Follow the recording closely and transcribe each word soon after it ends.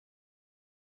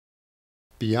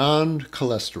Beyond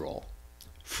cholesterol,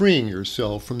 freeing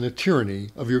yourself from the tyranny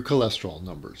of your cholesterol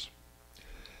numbers.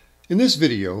 In this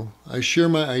video, I share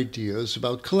my ideas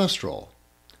about cholesterol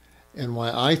and why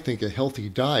I think a healthy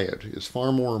diet is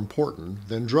far more important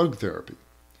than drug therapy.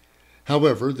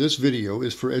 However, this video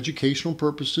is for educational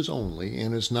purposes only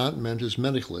and is not meant as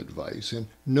medical advice, and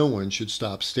no one should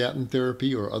stop statin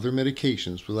therapy or other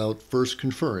medications without first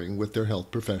conferring with their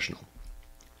health professional.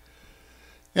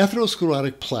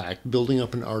 Atherosclerotic plaque building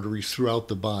up in arteries throughout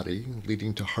the body,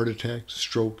 leading to heart attacks,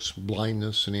 strokes,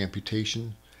 blindness, and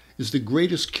amputation, is the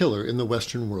greatest killer in the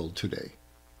Western world today.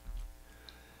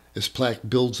 As plaque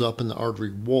builds up in the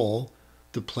artery wall,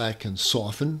 the plaque can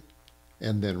soften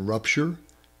and then rupture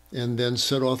and then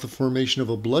set off the formation of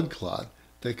a blood clot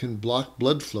that can block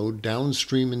blood flow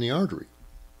downstream in the artery.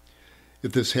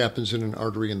 If this happens in an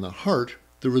artery in the heart,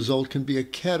 the result can be a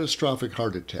catastrophic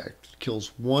heart attack that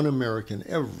kills one American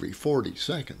every 40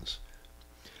 seconds.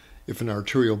 If an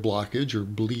arterial blockage or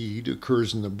bleed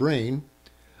occurs in the brain,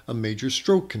 a major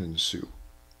stroke can ensue.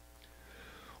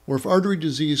 Or if artery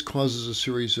disease causes a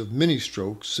series of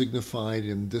mini-strokes, signified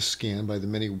in this scan by the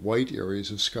many white areas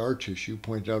of scar tissue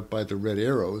pointed out by the red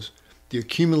arrows, the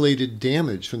accumulated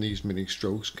damage from these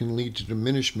mini-strokes can lead to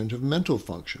diminishment of mental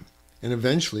function and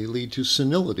eventually lead to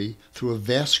senility through a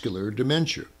vascular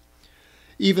dementia.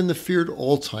 Even the feared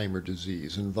Alzheimer's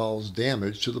disease involves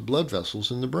damage to the blood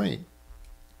vessels in the brain.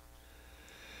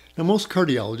 Now, most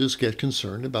cardiologists get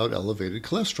concerned about elevated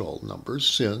cholesterol numbers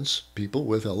since people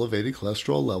with elevated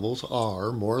cholesterol levels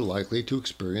are more likely to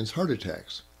experience heart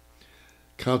attacks.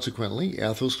 Consequently,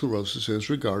 atherosclerosis is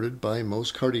regarded by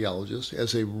most cardiologists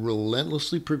as a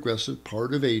relentlessly progressive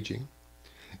part of aging,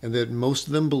 and that most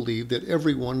of them believe that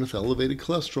everyone with elevated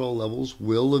cholesterol levels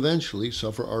will eventually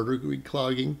suffer artery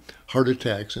clogging, heart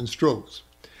attacks, and strokes.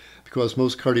 Because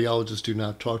most cardiologists do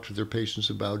not talk to their patients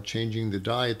about changing the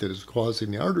diet that is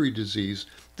causing the artery disease,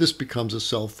 this becomes a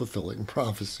self-fulfilling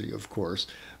prophecy, of course.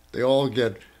 They all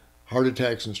get heart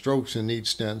attacks and strokes and need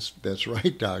stents. That's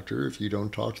right, doctor. If you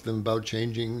don't talk to them about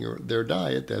changing their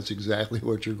diet, that's exactly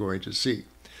what you're going to see.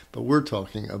 But we're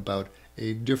talking about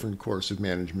a different course of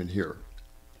management here.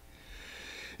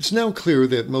 It's now clear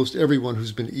that most everyone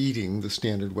who's been eating the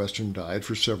standard Western diet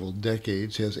for several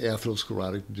decades has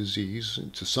atherosclerotic disease,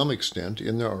 to some extent,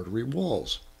 in their artery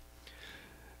walls.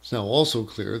 It's now also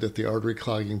clear that the artery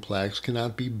clogging plaques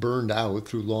cannot be burned out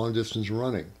through long-distance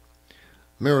running.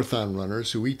 Marathon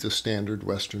runners who eat the standard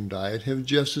Western diet have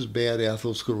just as bad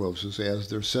atherosclerosis as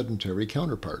their sedentary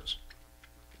counterparts.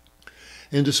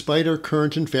 And despite our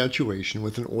current infatuation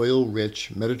with an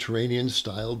oil-rich,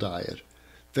 Mediterranean-style diet,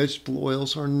 vegetable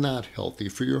oils are not healthy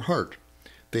for your heart.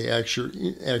 They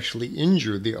actually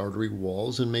injure the artery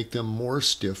walls and make them more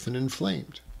stiff and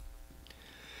inflamed.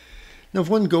 Now, if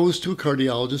one goes to a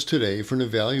cardiologist today for an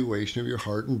evaluation of your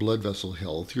heart and blood vessel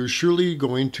health, you're surely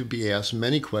going to be asked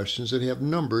many questions that have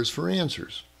numbers for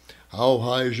answers. How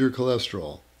high is your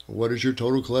cholesterol? What is your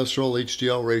total cholesterol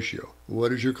HDL ratio?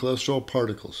 What is your cholesterol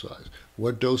particle size?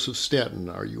 What dose of statin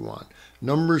are you on?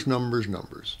 Numbers, numbers,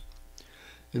 numbers.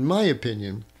 In my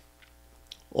opinion,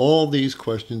 all these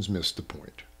questions miss the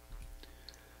point.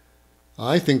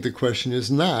 I think the question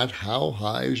is not, how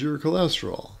high is your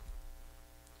cholesterol?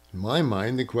 In my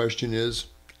mind, the question is,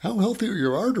 how healthy are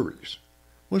your arteries?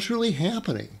 What's really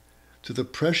happening to the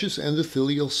precious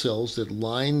endothelial cells that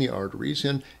line the arteries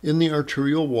and in the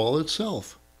arterial wall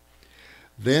itself?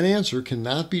 That answer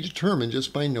cannot be determined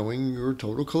just by knowing your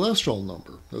total cholesterol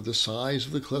number or the size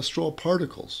of the cholesterol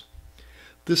particles.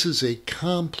 This is a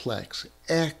complex,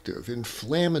 active,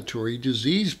 inflammatory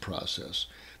disease process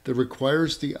that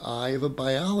requires the eye of a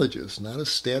biologist, not a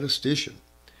statistician.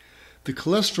 The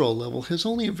cholesterol level has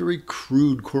only a very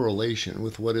crude correlation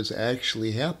with what is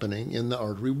actually happening in the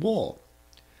artery wall.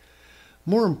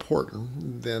 More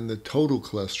important than the total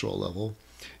cholesterol level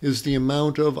is the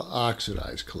amount of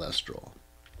oxidized cholesterol.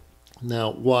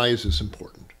 Now, why is this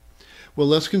important? Well,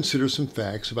 let's consider some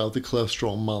facts about the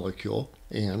cholesterol molecule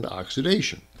and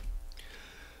oxidation.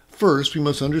 First, we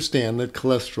must understand that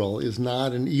cholesterol is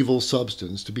not an evil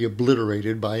substance to be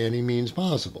obliterated by any means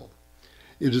possible.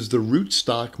 It is the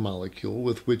rootstock molecule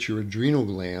with which your adrenal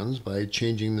glands, by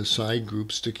changing the side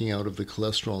groups sticking out of the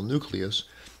cholesterol nucleus,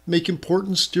 make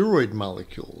important steroid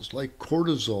molecules like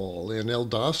cortisol and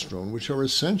aldosterone, which are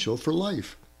essential for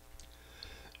life.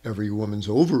 Every woman's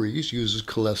ovaries uses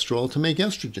cholesterol to make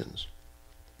estrogens.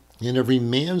 And every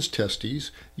man's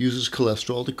testes uses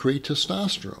cholesterol to create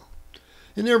testosterone.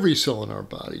 And every cell in our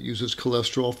body uses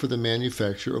cholesterol for the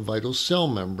manufacture of vital cell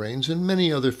membranes and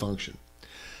many other functions.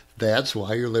 That's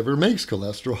why your liver makes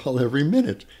cholesterol every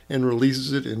minute and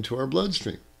releases it into our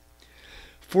bloodstream.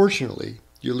 Fortunately,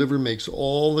 Your liver makes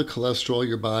all the cholesterol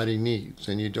your body needs,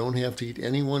 and you don't have to eat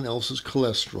anyone else's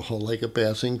cholesterol like a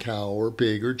passing cow or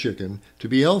pig or chicken to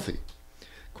be healthy.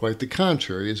 Quite the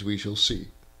contrary, as we shall see.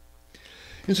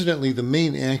 Incidentally, the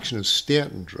main action of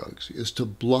statin drugs is to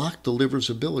block the liver's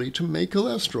ability to make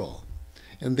cholesterol.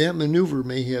 And that maneuver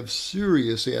may have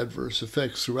serious adverse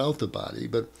effects throughout the body,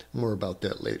 but more about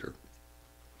that later.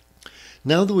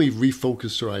 Now that we've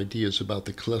refocused our ideas about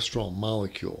the cholesterol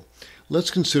molecule, let's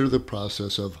consider the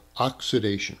process of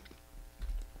oxidation.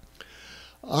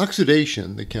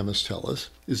 Oxidation, the chemists tell us,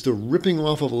 is the ripping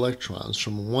off of electrons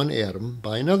from one atom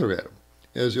by another atom,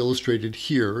 as illustrated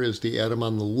here as the atom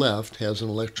on the left has an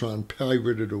electron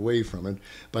pirated away from it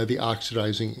by the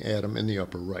oxidizing atom in the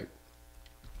upper right.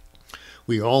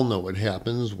 We all know what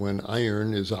happens when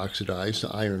iron is oxidized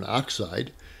to iron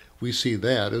oxide. We see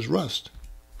that as rust.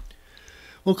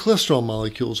 Well, cholesterol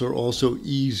molecules are also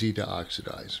easy to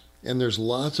oxidize, and there's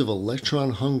lots of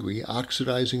electron-hungry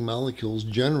oxidizing molecules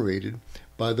generated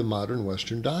by the modern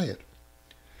Western diet.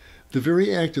 The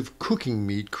very act of cooking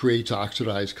meat creates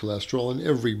oxidized cholesterol in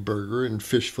every burger and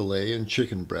fish fillet and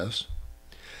chicken breast.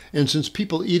 And since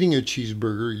people eating a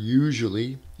cheeseburger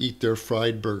usually eat their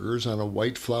fried burgers on a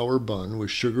white flour bun with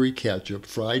sugary ketchup,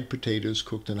 fried potatoes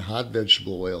cooked in hot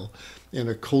vegetable oil, and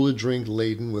a cola drink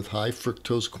laden with high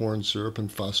fructose corn syrup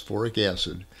and phosphoric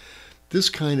acid, this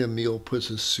kind of meal puts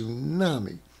a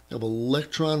tsunami of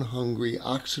electron-hungry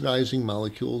oxidizing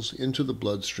molecules into the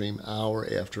bloodstream hour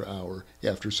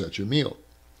after such a meal.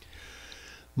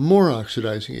 More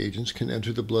oxidizing agents can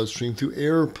enter the bloodstream through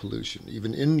air pollution,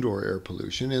 even indoor air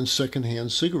pollution, and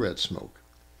secondhand cigarette smoke.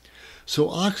 So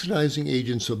oxidizing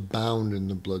agents abound in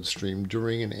the bloodstream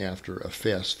during and after a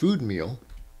fast food meal,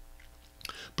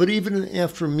 but even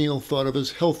after a meal thought of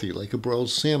as healthy, like a broiled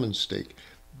salmon steak,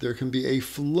 there can be a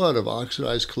flood of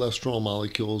oxidized cholesterol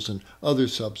molecules and other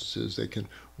substances that can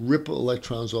rip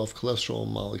electrons off cholesterol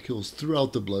molecules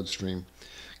throughout the bloodstream,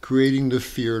 creating the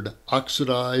feared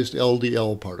oxidized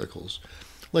LDL particles,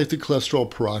 like the cholesterol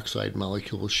peroxide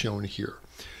molecules shown here,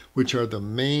 which are the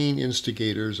main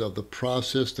instigators of the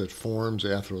process that forms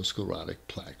atherosclerotic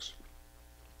plaques.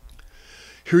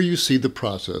 Here you see the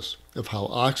process of how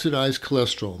oxidized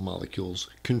cholesterol molecules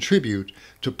contribute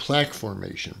to plaque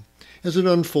formation as it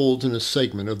unfolds in a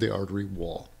segment of the artery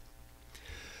wall.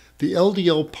 The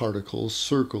LDL particles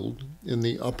circled in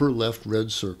the upper left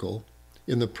red circle,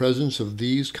 in the presence of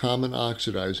these common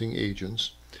oxidizing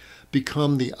agents,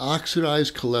 become the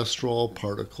oxidized cholesterol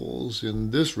particles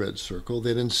in this red circle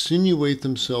that insinuate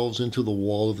themselves into the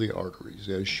wall of the arteries,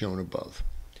 as shown above.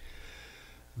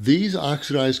 These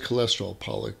oxidized cholesterol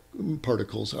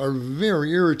particles are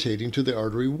very irritating to the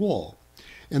artery wall,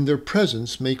 and their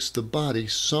presence makes the body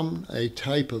summon a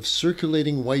type of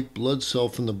circulating white blood cell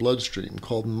from the bloodstream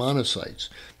called monocytes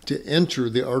to enter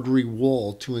the artery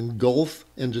wall to engulf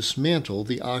and dismantle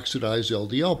the oxidized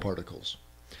LDL particles.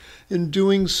 In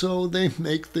doing so, they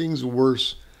make things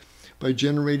worse by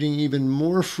generating even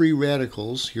more free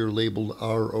radicals, here labeled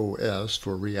ROS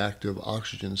for reactive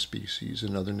oxygen species,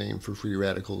 another name for free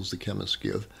radicals the chemists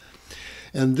give.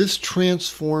 And this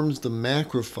transforms the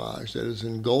macrophage that has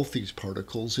engulfed these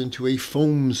particles into a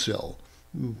foam cell,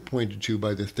 pointed to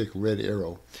by the thick red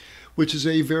arrow, which is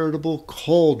a veritable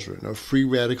cauldron of free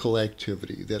radical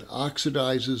activity that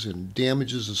oxidizes and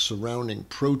damages the surrounding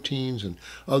proteins and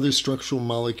other structural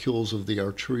molecules of the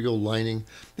arterial lining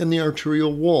and the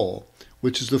arterial wall,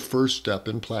 which is the first step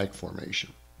in plaque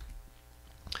formation.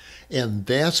 And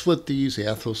that's what these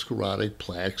atherosclerotic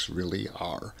plaques really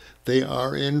are. They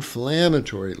are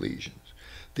inflammatory lesions.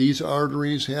 These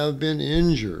arteries have been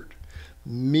injured.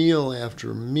 Meal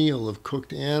after meal of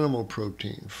cooked animal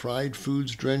protein, fried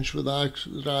foods drenched with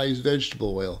oxidized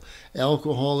vegetable oil,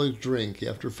 alcoholic drink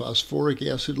after phosphoric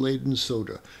acid-laden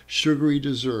soda, sugary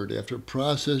dessert after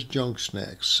processed junk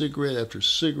snacks, cigarette after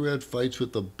cigarette, fights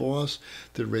with the boss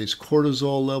that raise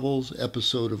cortisol levels,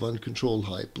 episode of uncontrolled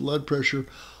high blood pressure,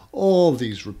 all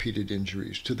these repeated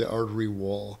injuries to the artery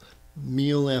wall,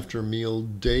 meal after meal,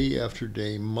 day after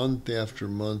day, month after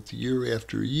month, year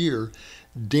after year,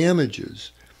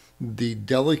 damages the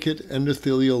delicate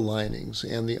endothelial linings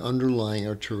and the underlying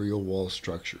arterial wall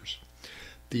structures.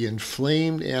 The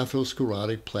inflamed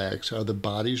atherosclerotic plaques are the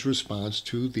body's response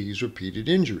to these repeated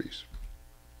injuries.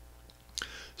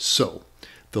 So,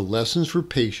 the lessons for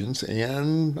patients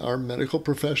and our medical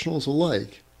professionals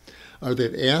alike are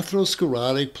that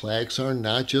atherosclerotic plaques are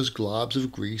not just globs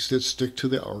of grease that stick to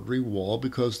the artery wall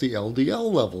because the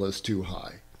LDL level is too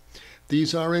high.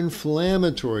 These are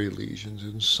inflammatory lesions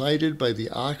incited by the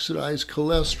oxidized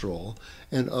cholesterol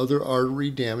and other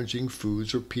artery-damaging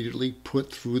foods repeatedly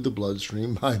put through the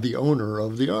bloodstream by the owner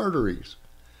of the arteries.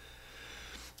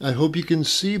 I hope you can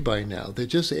see by now that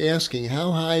just asking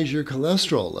how high is your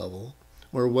cholesterol level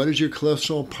or what is your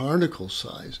cholesterol particle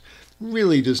size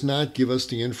really does not give us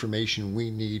the information we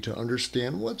need to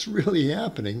understand what's really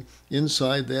happening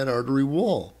inside that artery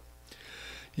wall.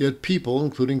 Yet people,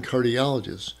 including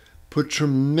cardiologists, put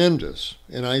tremendous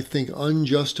and I think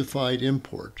unjustified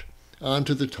import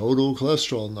onto the total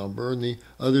cholesterol number and the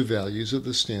other values of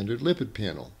the standard lipid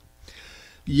panel.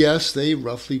 Yes, they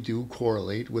roughly do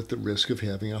correlate with the risk of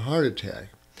having a heart attack,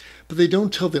 but they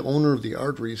don't tell the owner of the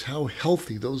arteries how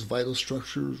healthy those vital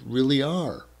structures really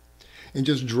are. And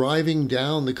just driving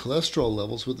down the cholesterol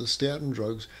levels with the statin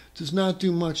drugs does not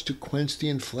do much to quench the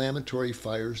inflammatory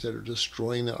fires that are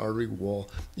destroying the artery wall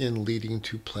and leading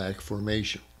to plaque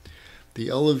formation. The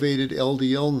elevated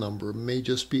LDL number may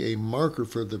just be a marker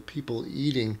for the people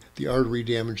eating the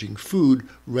artery-damaging food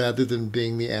rather than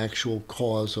being the actual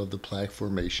cause of the plaque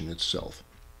formation itself.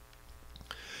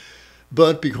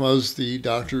 But because the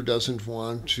doctor doesn't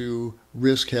want to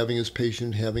risk having his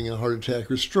patient having a heart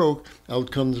attack or stroke,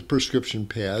 out comes the prescription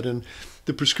pad, and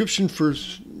the prescription for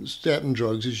statin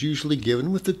drugs is usually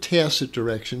given with the tacit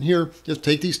direction. Here, just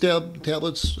take these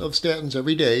tablets of statins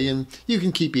every day, and you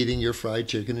can keep eating your fried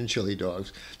chicken and chili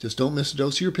dogs. Just don't miss a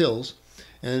dose of your pills.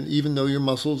 And even though your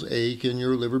muscles ache and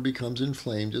your liver becomes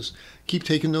inflamed, just keep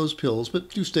taking those pills, but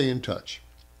do stay in touch.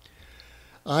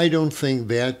 I don't think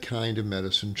that kind of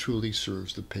medicine truly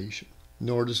serves the patient,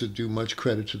 nor does it do much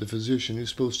credit to the physician who's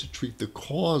supposed to treat the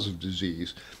cause of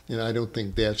disease, and I don't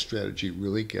think that strategy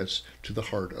really gets to the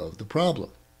heart of the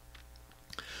problem.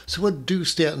 So what do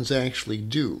statins actually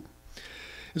do?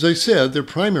 As I said, their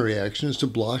primary action is to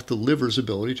block the liver's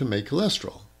ability to make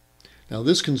cholesterol. Now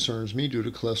this concerns me due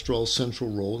to cholesterol's central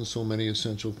role in so many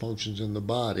essential functions in the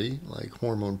body, like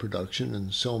hormone production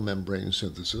and cell membrane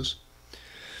synthesis.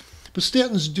 But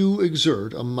statins do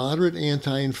exert a moderate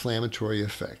anti-inflammatory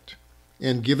effect.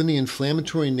 And given the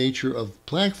inflammatory nature of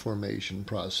plaque formation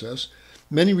process,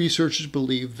 many researchers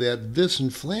believe that this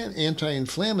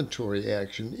anti-inflammatory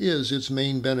action is its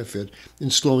main benefit in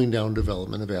slowing down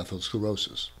development of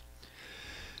atherosclerosis.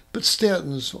 But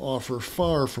statins offer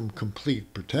far from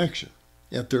complete protection.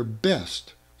 At their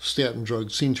best, statin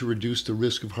drugs seem to reduce the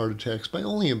risk of heart attacks by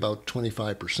only about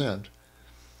 25%.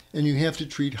 And you have to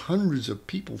treat hundreds of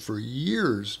people for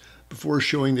years before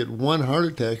showing that one heart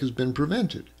attack has been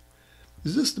prevented.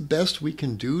 Is this the best we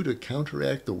can do to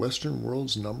counteract the Western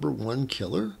world's #1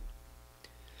 killer?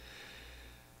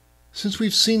 Since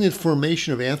we've seen that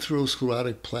formation of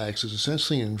atherosclerotic plaques is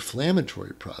essentially an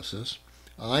inflammatory process,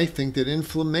 I think that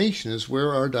inflammation is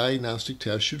where our diagnostic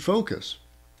tests should focus.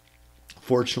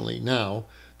 Fortunately, now,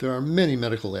 there are many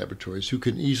medical laboratories who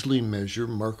can easily measure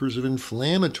markers of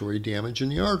inflammatory damage in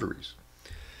the arteries.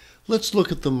 Let's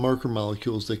look at the marker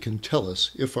molecules that can tell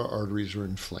us if our arteries are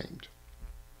inflamed.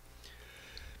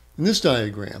 In this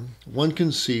diagram, one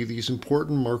can see these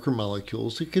important marker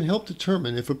molecules that can help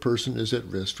determine if a person is at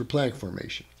risk for plaque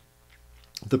formation.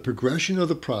 The progression of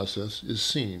the process is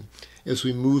seen as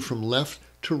we move from left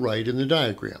to right in the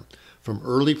diagram, from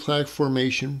early plaque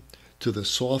formation to the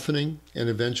softening and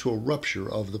eventual rupture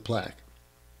of the plaque.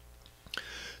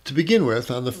 To begin with,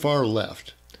 on the far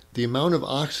left, the amount of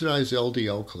oxidized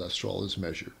LDL cholesterol is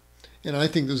measured, and I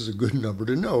think this is a good number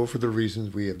to know for the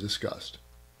reasons we have discussed.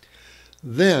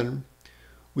 Then,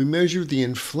 we measure the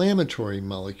inflammatory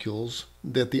molecules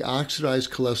that the oxidized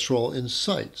cholesterol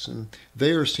incites, and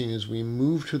they are seen as we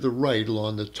move to the right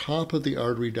along the top of the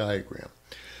artery diagram,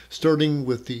 starting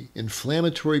with the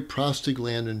inflammatory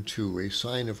prostaglandin 2, a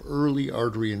sign of early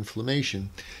artery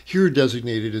inflammation, here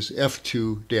designated as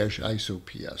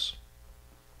F2-isoPS.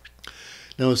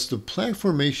 Now, as the plaque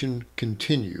formation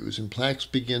continues and plaques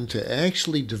begin to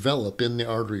actually develop in the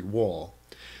artery wall,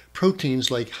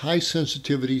 proteins like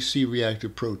high-sensitivity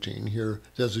C-reactive protein, here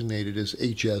designated as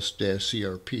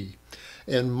HS-CRP,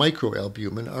 and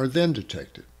microalbumin are then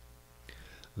detected.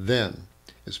 Then,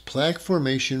 as plaque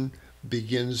formation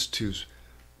begins to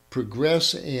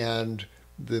progress and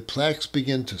the plaques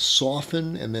begin to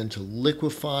soften and then to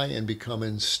liquefy and become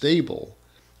unstable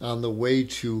on the way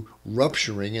to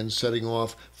rupturing and setting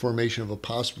off formation of a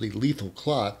possibly lethal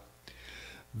clot,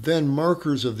 then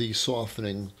markers of the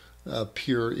softening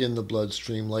appear in the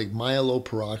bloodstream like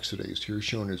myeloperoxidase, here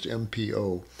shown as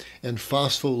MPO, and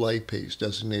phospholipase,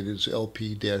 designated as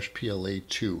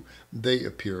LP-PLA2. They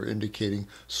appear, indicating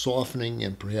softening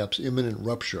and perhaps imminent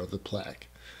rupture of the plaque.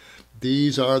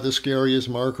 These are the scariest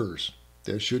markers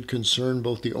that should concern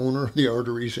both the owner of the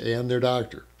arteries and their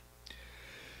doctor.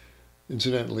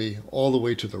 Incidentally, all the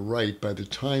way to the right, by the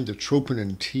time the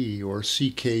troponin T or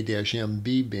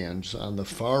CK-MB bands on the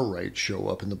far right show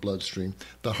up in the bloodstream,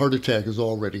 the heart attack has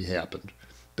already happened.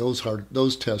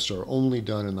 Those tests are only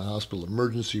done in the hospital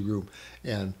emergency room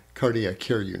and cardiac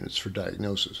care units for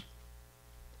diagnosis.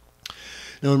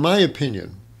 Now, in my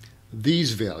opinion,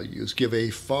 these values give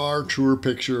a far truer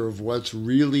picture of what's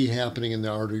really happening in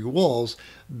the artery walls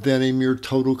than a mere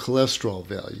total cholesterol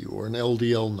value or an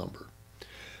LDL number.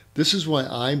 This is why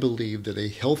I believe that a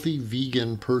healthy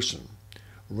vegan person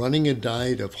running a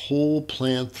diet of whole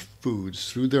plant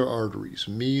foods through their arteries,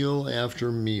 meal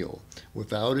after meal,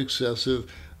 without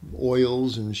excessive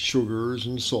oils and sugars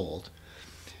and salt,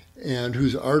 and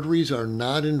whose arteries are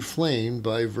not inflamed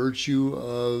by virtue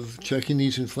of checking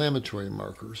these inflammatory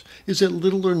markers, is at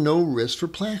little or no risk for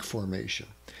plaque formation,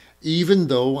 even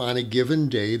though on a given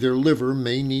day their liver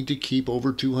may need to keep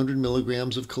over 200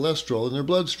 milligrams of cholesterol in their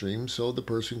bloodstream so the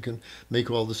person can make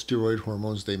all the steroid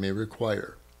hormones they may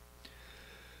require.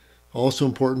 Also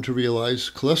important to realize,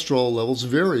 cholesterol levels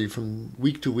vary from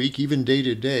week to week, even day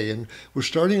to day, and we're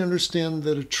starting to understand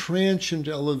that a transient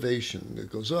elevation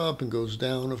that goes up and goes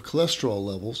down of cholesterol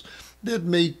levels that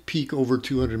may peak over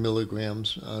 200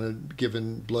 milligrams on a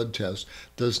given blood test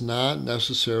does not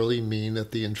necessarily mean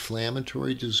that the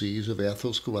inflammatory disease of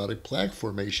atherosclerotic plaque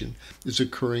formation is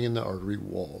occurring in the artery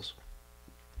walls.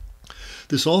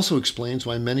 This also explains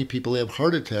why many people have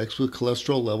heart attacks with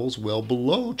cholesterol levels well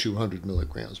below 200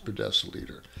 milligrams per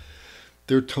deciliter.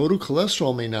 Their total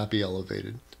cholesterol may not be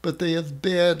elevated, but they have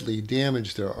badly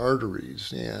damaged their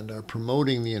arteries and are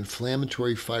promoting the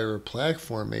inflammatory fire of plaque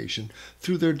formation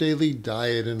through their daily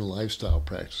diet and lifestyle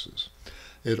practices.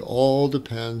 It all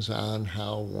depends on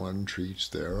how one treats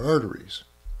their arteries.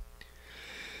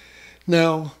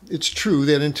 Now, it's true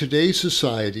that in today's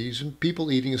societies,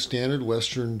 people eating a standard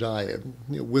Western diet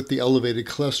with the elevated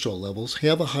cholesterol levels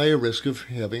have a higher risk of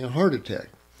having a heart attack.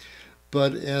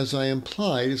 But as I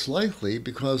implied, it's likely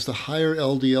because the higher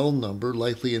LDL number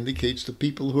likely indicates the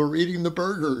people who are eating the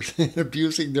burgers and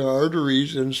abusing their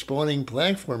arteries and spawning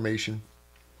plaque formation,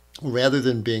 rather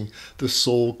than being the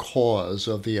sole cause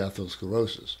of the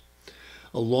atherosclerosis.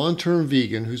 A long-term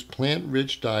vegan whose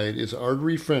plant-rich diet is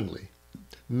artery-friendly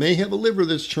may have a liver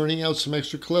that's churning out some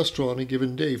extra cholesterol on a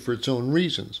given day for its own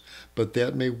reasons, but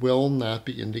that may well not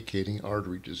be indicating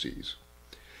artery disease.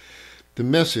 The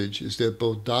message is that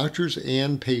both doctors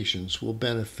and patients will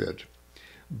benefit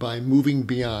by moving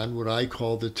beyond what I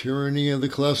call the tyranny of the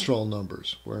cholesterol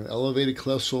numbers, where an elevated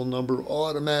cholesterol number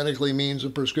automatically means a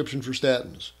prescription for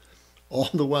statins, all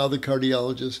the while the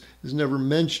cardiologist is never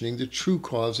mentioning the true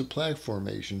cause of plaque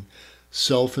formation,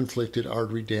 self-inflicted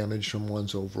artery damage from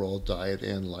one's overall diet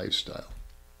and lifestyle.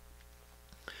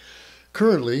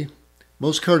 Currently,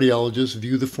 most cardiologists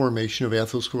view the formation of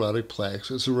atherosclerotic plaques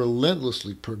as a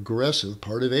relentlessly progressive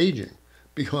part of aging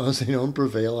because they don't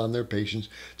prevail on their patients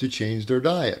to change their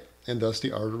diet, and thus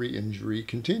the artery injury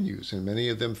continues. And many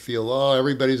of them feel, oh,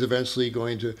 everybody's eventually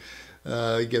going to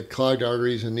get clogged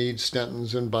arteries and need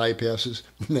statins and bypasses.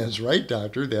 And that's right,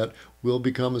 doctor, that will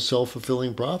become a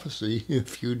self-fulfilling prophecy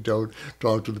if you don't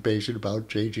talk to the patient about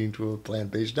changing to a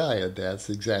plant-based diet. That's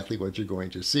exactly what you're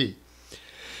going to see.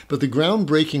 But the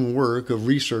groundbreaking work of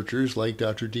researchers like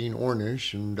Dr. Dean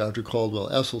Ornish and Dr. Caldwell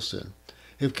Esselstyn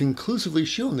have conclusively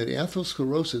shown that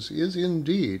atherosclerosis is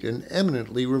indeed an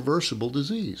eminently reversible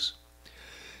disease.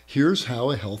 Here's how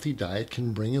a healthy diet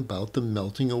can bring about the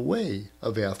melting away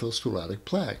of atherosclerotic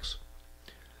plaques.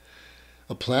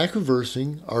 A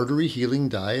plaque-reversing, artery-healing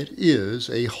diet is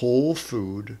a whole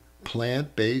food,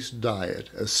 plant-based diet,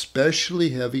 especially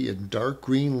heavy in dark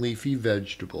green leafy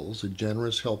vegetables, a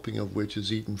generous helping of which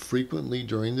is eaten frequently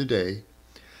during the day,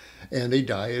 and a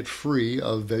diet free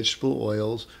of vegetable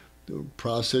oils,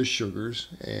 processed sugars,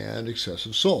 and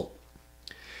excessive salt.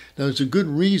 Now, there's a good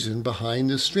reason behind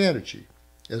this strategy,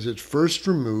 as it first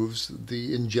removes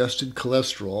the ingested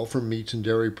cholesterol from meats and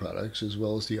dairy products, as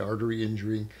well as the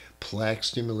artery-injuring,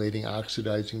 plaque-stimulating,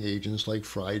 oxidizing agents like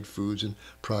fried foods and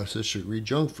processed sugary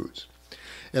junk foods.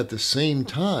 At the same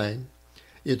time,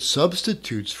 it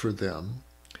substitutes for them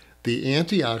the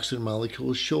antioxidant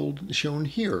molecules shown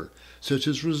here, such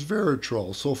as resveratrol,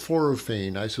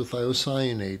 sulforaphane,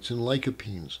 isothiocyanates, and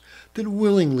lycopenes, that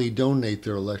willingly donate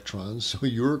their electrons so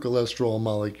your cholesterol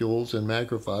molecules and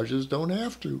macrophages don't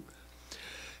have to.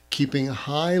 Keeping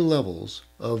high levels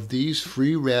of these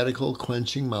free radical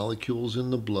quenching molecules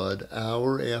in the blood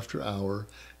hour after hour,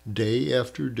 day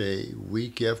after day,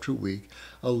 week after week,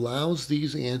 allows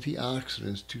these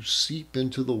antioxidants to seep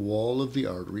into the wall of the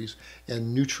arteries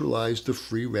and neutralize the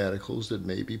free radicals that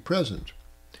may be present.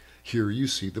 Here you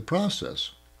see the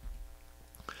process.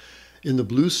 In the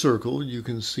blue circle, you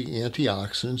can see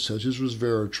antioxidants such as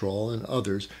resveratrol and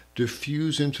others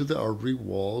diffuse into the artery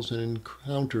walls and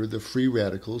encounter the free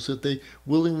radicals that they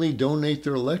willingly donate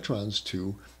their electrons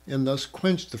to, and thus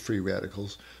quench the free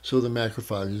radicals so the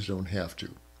macrophages don't have to.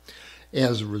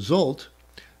 As a result,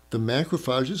 the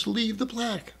macrophages leave the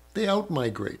plaque. They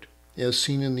outmigrate, as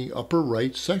seen in the upper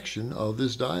right section of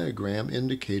this diagram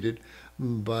indicated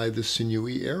by the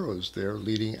sinewy arrows there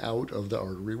leading out of the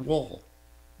artery wall.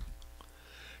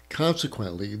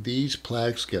 Consequently, these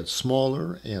plaques get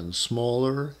smaller and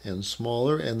smaller and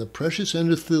smaller, and the precious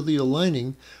endothelial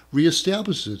lining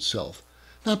reestablishes itself,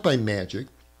 not by magic,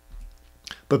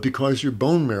 but because your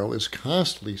bone marrow is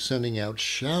constantly sending out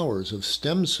showers of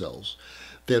stem cells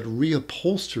that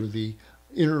reupholster the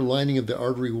inner lining of the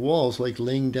artery walls like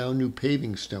laying down new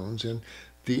paving stones, and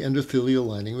the endothelial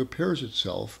lining repairs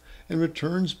itself and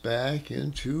returns back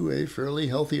into a fairly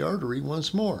healthy artery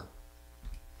once more.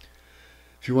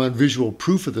 If you want visual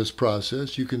proof of this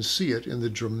process, you can see it in the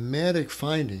dramatic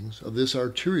findings of this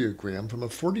arteriogram from a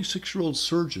 46-year-old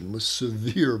surgeon with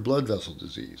severe blood vessel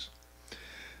disease.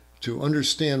 To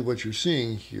understand what you're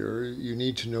seeing here, you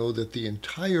need to know that the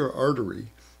entire artery,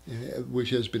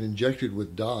 which has been injected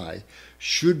with dye,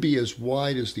 should be as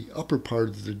wide as the upper part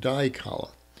of the dye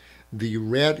column. The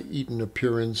rat-eaten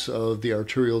appearance of the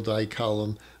arterial dye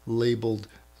column labeled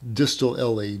distal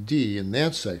LAD in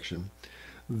that section,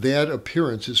 that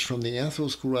appearance is from the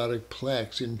atherosclerotic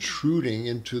plaques intruding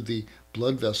into the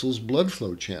blood vessel's blood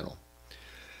flow channel.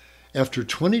 After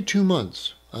 22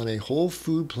 months on a whole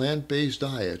food plant-based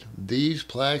diet, these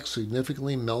plaques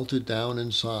significantly melted down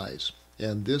in size,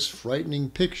 and this frightening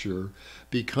picture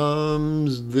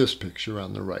becomes this picture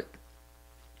on the right.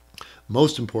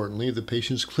 Most importantly, the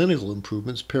patient's clinical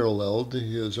improvements paralleled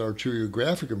his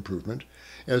arteriographic improvement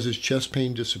as his chest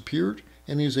pain disappeared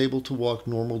and he is able to walk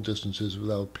normal distances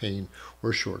without pain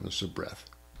or shortness of breath.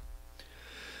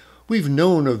 We've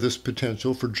known of this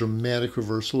potential for dramatic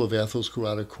reversal of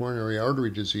atherosclerotic coronary artery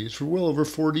disease for well over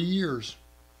 40 years.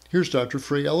 Here's Dr.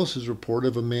 Frey Ellis's report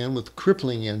of a man with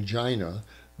crippling angina,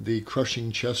 the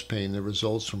crushing chest pain that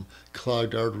results from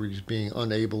clogged arteries being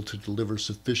unable to deliver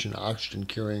sufficient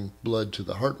oxygen-carrying blood to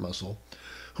the heart muscle,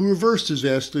 who reversed his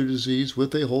vascular disease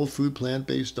with a whole food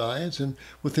plant-based diet and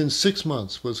within 6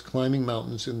 months was climbing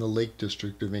mountains in the Lake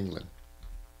District of England.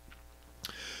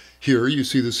 Here you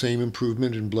see the same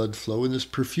improvement in blood flow in this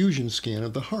perfusion scan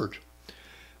of the heart.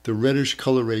 The reddish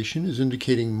coloration is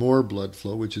indicating more blood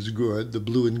flow, which is good. The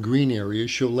blue and green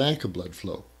areas show lack of blood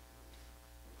flow.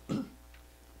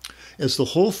 As the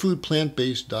whole food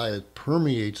plant-based diet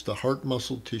permeates the heart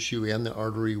muscle tissue and the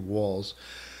artery walls,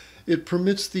 it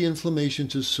permits the inflammation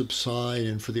to subside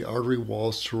and for the artery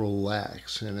walls to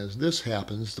relax. And as this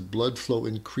happens, the blood flow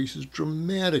increases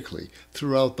dramatically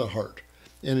throughout the heart.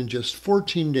 And in just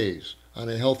 14 days on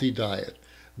a healthy diet,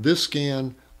 this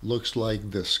scan looks like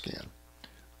this scan.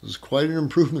 This is quite an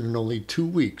improvement in only 2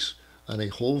 weeks on a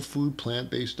whole food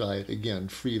plant-based diet, again,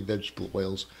 free of vegetable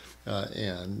oils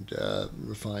and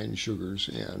refined sugars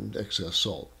and excess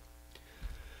salt.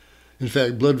 In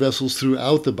fact, blood vessels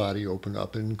throughout the body open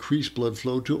up and increase blood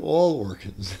flow to all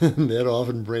organs. That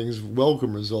often brings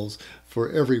welcome results for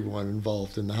everyone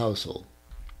involved in the household.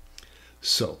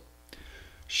 So,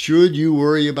 should you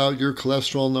worry about your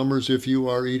cholesterol numbers if you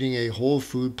are eating a whole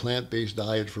food plant-based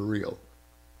diet for real?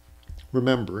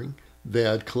 Remembering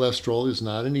that cholesterol is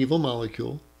not an evil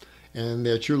molecule and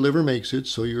that your liver makes it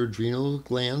so your adrenal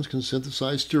glands can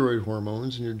synthesize steroid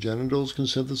hormones and your genitals can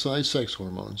synthesize sex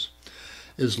hormones.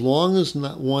 As long as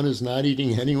one is not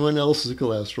eating anyone else's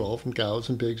cholesterol from cows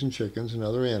and pigs and chickens and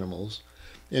other animals,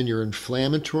 and your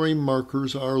inflammatory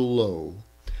markers are low,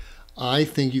 I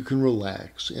think you can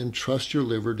relax and trust your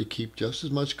liver to keep just as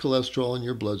much cholesterol in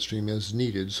your bloodstream as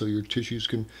needed so your tissues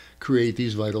can create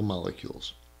these vital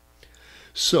molecules.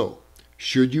 So,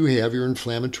 should you have your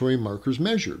inflammatory markers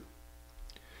measured?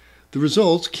 The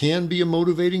results can be a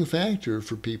motivating factor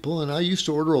for people, and I used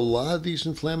to order a lot of these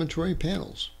inflammatory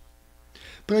panels.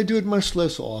 But I do it much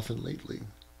less often lately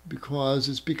because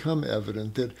it's become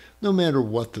evident that no matter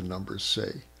what the numbers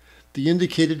say, the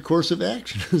indicated course of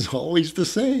action is always the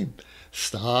same.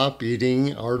 Stop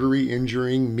eating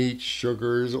artery-injuring meats,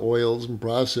 sugars, oils, and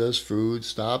processed foods.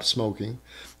 Stop smoking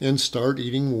and start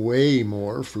eating way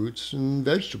more fruits and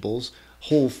vegetables,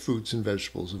 whole fruits and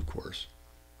vegetables, of course.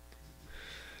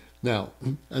 Now,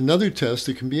 another test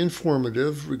that can be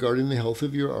informative regarding the health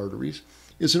of your arteries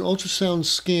is an ultrasound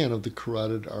scan of the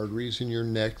carotid arteries in your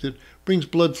neck that brings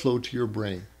blood flow to your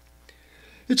brain.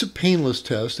 It's a painless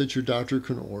test that your doctor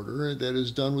can order that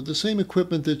is done with the same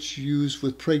equipment that's used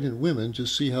with pregnant women to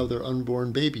see how their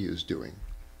unborn baby is doing.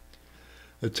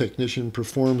 A technician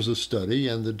performs a study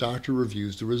and the doctor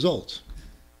reviews the results.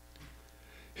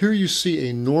 Here you see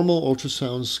a normal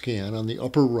ultrasound scan on the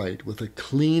upper right with a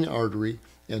clean artery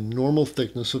and normal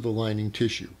thickness of the lining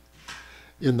tissue.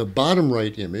 In the bottom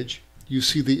right image, you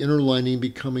see the inner lining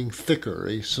becoming thicker,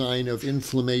 a sign of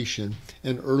inflammation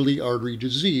and early artery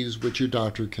disease which your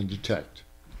doctor can detect.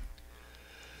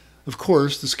 Of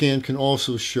course, the scan can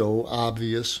also show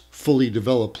obvious, fully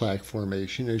developed plaque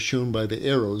formation as shown by the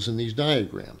arrows in these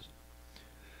diagrams.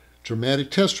 Dramatic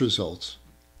test results,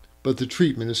 but the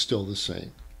treatment is still the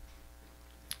same.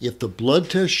 If the blood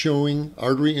test showing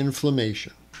artery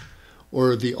inflammation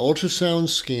or the ultrasound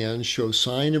scan show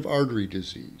sign of artery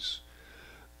disease,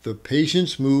 the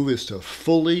patient's move is to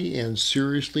fully and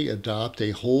seriously adopt a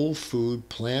whole food,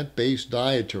 plant-based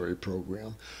dietary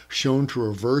program shown to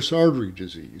reverse artery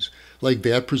disease, like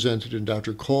that presented in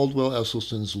Dr. Caldwell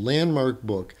Esselstyn's landmark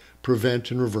book, Prevent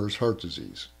and Reverse Heart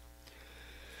Disease.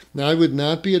 Now, I would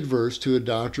not be adverse to a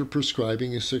doctor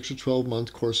prescribing a 6 or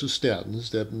 12-month course of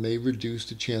statins that may reduce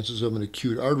the chances of an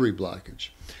acute artery blockage.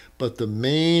 But the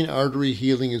main artery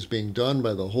healing is being done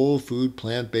by the whole food,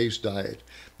 plant-based diet.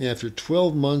 And after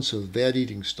 12 months of that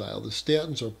eating style, the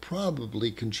statins are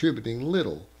probably contributing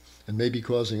little and may be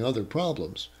causing other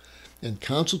problems. And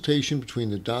consultation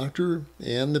between the doctor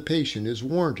and the patient is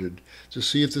warranted to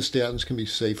see if the statins can be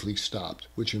safely stopped,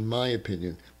 which in my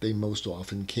opinion, they most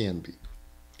often can be.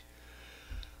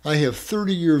 I have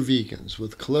 30-year vegans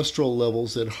with cholesterol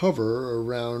levels that hover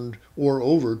around or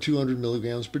over 200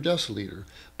 milligrams per deciliter,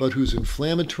 but whose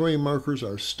inflammatory markers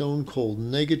are stone cold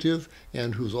negative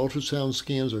and whose ultrasound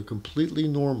scans are completely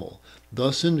normal,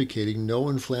 thus indicating no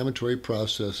inflammatory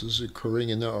processes occurring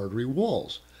in their artery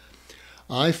walls.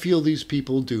 I feel these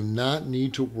people do not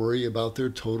need to worry about their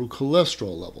total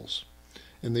cholesterol levels,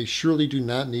 and they surely do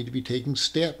not need to be taking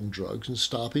statin drugs and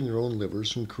stopping their own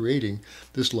livers from creating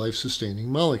this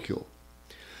life-sustaining molecule.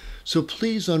 So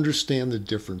please understand the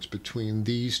difference between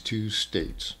these two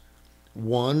states.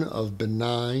 One of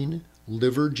benign,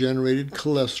 liver-generated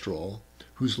cholesterol,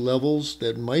 whose levels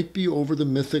that might be over the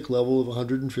mythic level of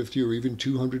 150 or even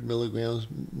 200 milligrams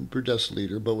per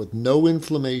deciliter, but with no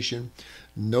inflammation,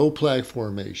 no plaque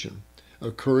formation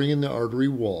occurring in the artery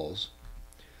walls.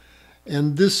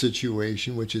 And this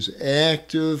situation, which is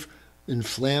active,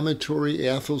 inflammatory,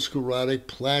 atherosclerotic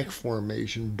plaque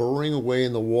formation burrowing away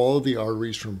in the wall of the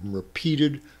arteries from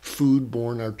repeated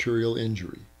food-borne arterial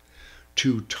injury.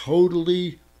 Two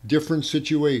totally different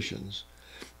situations,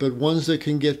 but ones that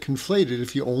can get conflated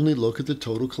if you only look at the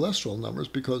total cholesterol numbers,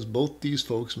 because both these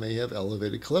folks may have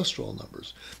elevated cholesterol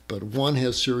numbers, but one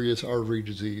has serious artery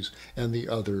disease and the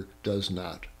other does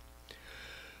not.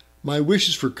 My wish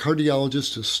is for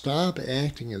cardiologists to stop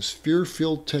acting as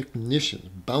fear-filled technicians,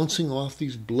 bouncing off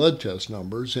these blood test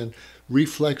numbers and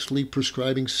reflexively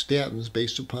prescribing statins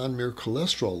based upon mere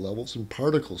cholesterol levels and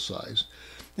particle size,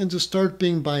 and to start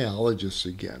being biologists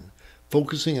again,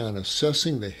 focusing on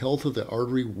assessing the health of the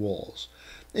artery walls,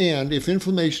 and, if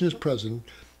inflammation is present,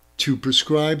 to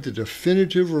prescribe the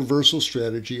definitive reversal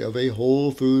strategy of a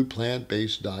whole food,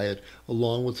 plant-based diet,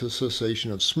 along with the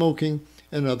cessation of smoking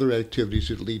and other activities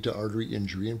that lead to artery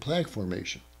injury and plaque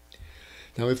formation.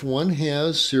 Now, if one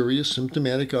has serious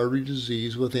symptomatic artery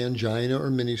disease with angina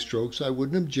or mini strokes, I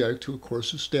wouldn't object to a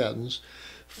course of statins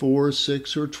for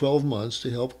 6 or 12 months to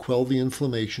help quell the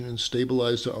inflammation and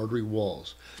stabilize the artery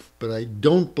walls. But I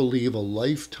don't believe a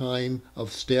lifetime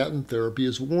of statin therapy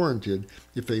is warranted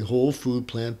if a whole food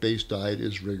plant-based diet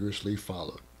is rigorously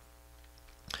followed.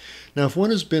 Now, if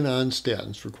one has been on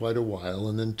statins for quite a while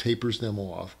and then tapers them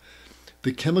off,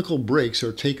 the chemical brakes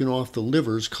are taken off the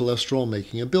liver's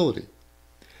cholesterol-making ability.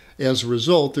 As a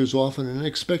result, there's often an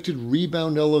unexpected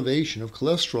rebound elevation of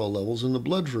cholesterol levels in the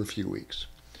blood for a few weeks.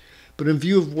 But in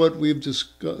view of what we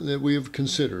have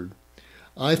considered,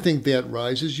 I think that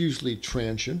rise is usually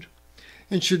transient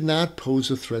and should not pose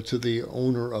a threat to the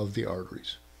owner of the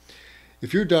arteries.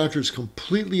 If your doctor is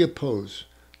completely opposed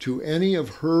to any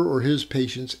of her or his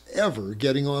patients ever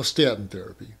getting off statin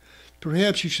therapy,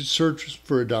 perhaps you should search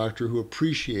for a doctor who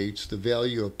appreciates the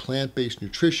value of plant-based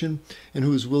nutrition and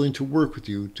who is willing to work with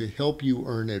you to help you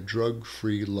earn a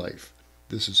drug-free life.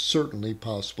 This is certainly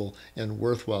possible and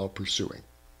worthwhile pursuing.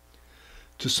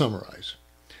 To summarize,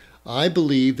 I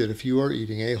believe that if you are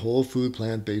eating a whole food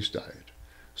plant-based diet,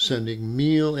 sending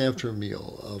meal after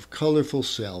meal of colorful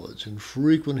salads and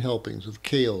frequent helpings of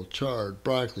kale, chard,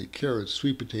 broccoli, carrots,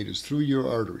 sweet potatoes through your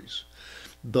arteries,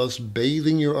 thus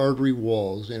bathing your artery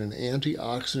walls in an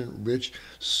antioxidant-rich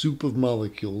soup of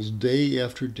molecules day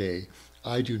after day,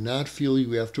 I do not feel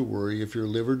you have to worry if your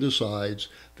liver decides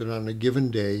that on a given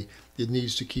day it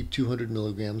needs to keep 200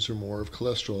 milligrams or more of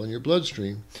cholesterol in your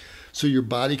bloodstream so your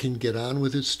body can get on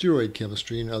with its steroid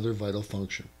chemistry and other vital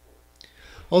function.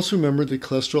 Also remember that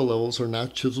cholesterol levels are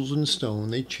not chiseled in stone.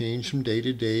 They change from day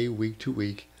to day, week to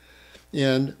week.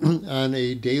 And on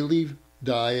a daily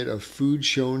diet of food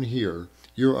shown here,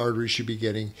 your arteries should be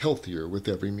getting healthier with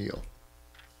every meal.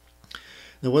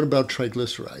 Now, what about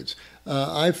triglycerides?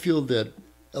 I feel that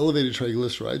elevated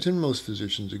triglycerides, and most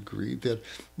physicians agree that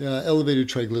elevated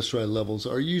triglyceride levels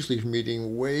are usually from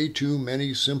eating way too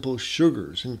many simple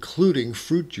sugars, including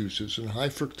fruit juices and high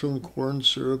fructose corn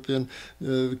syrup and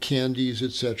candies,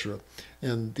 etc.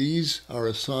 And these are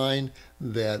a sign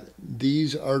that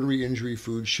these artery injury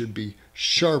foods should be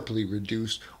sharply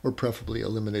reduced or preferably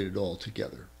eliminated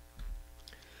altogether.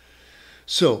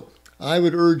 So, I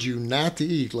would urge you not to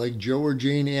eat like Joe or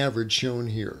Jane Average shown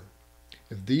here.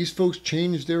 If these folks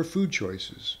change their food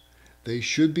choices, they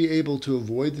should be able to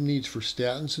avoid the needs for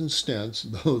statins and stents,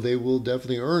 though they will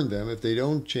definitely earn them if they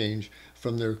don't change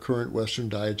from their current Western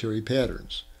dietary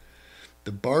patterns.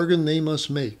 The bargain they must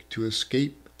make to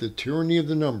escape the tyranny of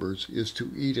the numbers is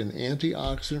to eat an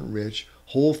antioxidant-rich,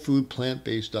 whole food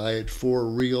plant-based diet for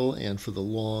real and for the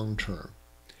long term.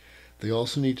 They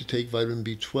also need to take vitamin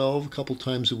B12 a couple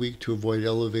times a week to avoid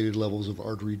elevated levels of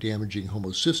artery-damaging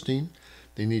homocysteine.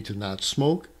 They need to not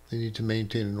smoke. They need to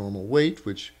maintain a normal weight,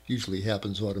 which usually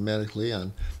happens automatically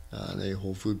on a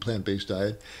whole food plant-based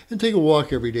diet, and take a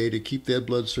walk every day to keep that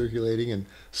blood circulating and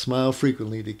smile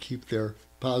frequently to keep their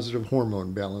positive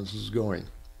hormone balances going.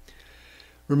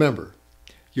 Remember,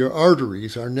 your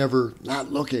arteries are never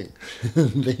not looking.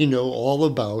 They know all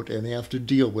about and have to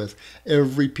deal with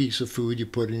every piece of food you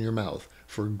put in your mouth,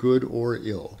 for good or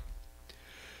ill.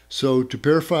 So to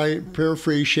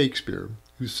paraphrase Shakespeare,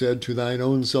 who said, "To thine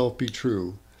own self be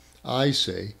true," I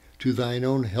say, "To thine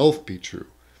own health be true."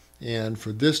 And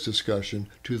for this discussion,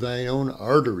 to thine own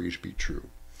arteries be true.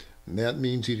 And that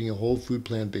means eating a whole food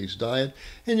plant-based diet,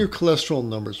 and your cholesterol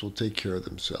numbers will take care of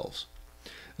themselves.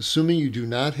 Assuming you do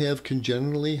not have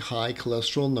congenitally high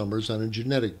cholesterol numbers on a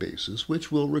genetic basis,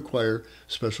 which will require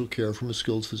special care from a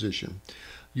skilled physician,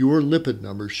 your lipid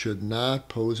numbers should not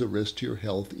pose a risk to your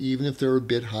health, even if they're a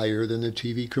bit higher than the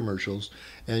TV commercials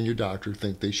and your doctor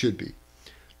think they should be.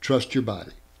 Trust your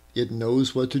body. It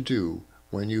knows what to do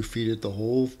when you feed it the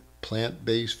whole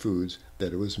plant-based foods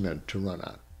that it was meant to run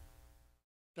on.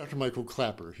 Dr. Michael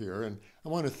Klaper here, and I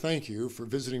want to thank you for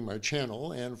visiting my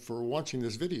channel and for watching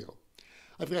this video.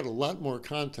 I've got a lot more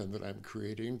content that I'm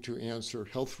creating to answer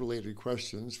health-related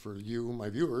questions for you, my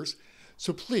viewers,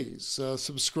 so please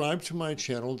subscribe to my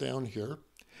channel down here.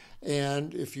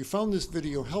 And if you found this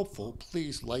video helpful,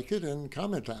 please like it and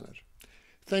comment on it.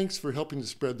 Thanks for helping to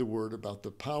spread the word about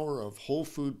the power of whole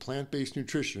food plant-based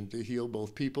nutrition to heal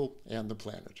both people and the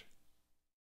planet.